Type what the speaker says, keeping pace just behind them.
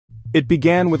It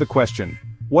began with a question: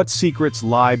 what secrets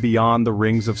lie beyond the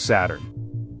rings of Saturn?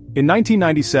 In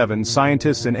 1997,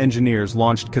 scientists and engineers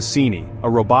launched Cassini, a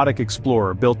robotic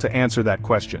explorer built to answer that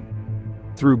question.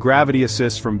 Through gravity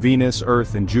assists from Venus,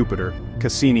 Earth, and Jupiter,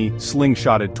 Cassini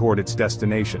slingshotted toward its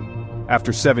destination.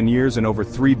 After 7 years and over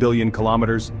 3 billion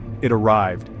kilometers, it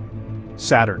arrived.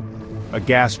 Saturn, a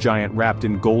gas giant wrapped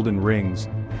in golden rings.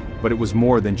 But it was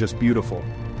more than just beautiful.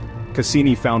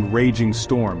 Cassini found raging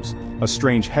storms, a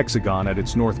strange hexagon at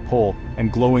its north pole,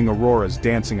 and glowing auroras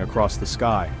dancing across the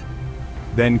sky.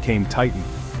 Then came Titan,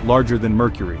 larger than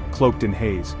Mercury, cloaked in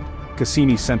haze.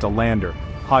 Cassini sent a lander,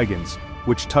 Huygens,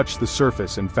 which touched the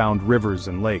surface and found rivers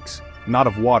and lakes, not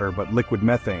of water but liquid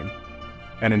methane.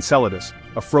 And Enceladus,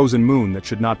 a frozen moon that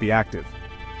should not be active.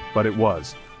 But it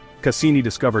was. Cassini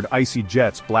discovered icy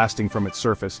jets blasting from its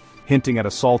surface, hinting at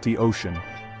a salty ocean,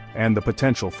 and the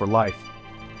potential for life.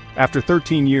 After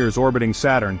 13 years orbiting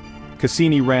Saturn,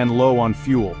 Cassini ran low on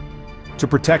fuel. To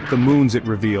protect the moons it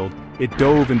revealed, it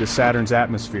dove into Saturn's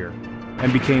atmosphere,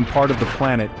 and became part of the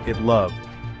planet it loved.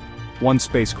 One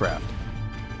spacecraft.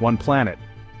 One planet.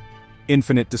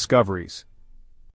 Infinite discoveries.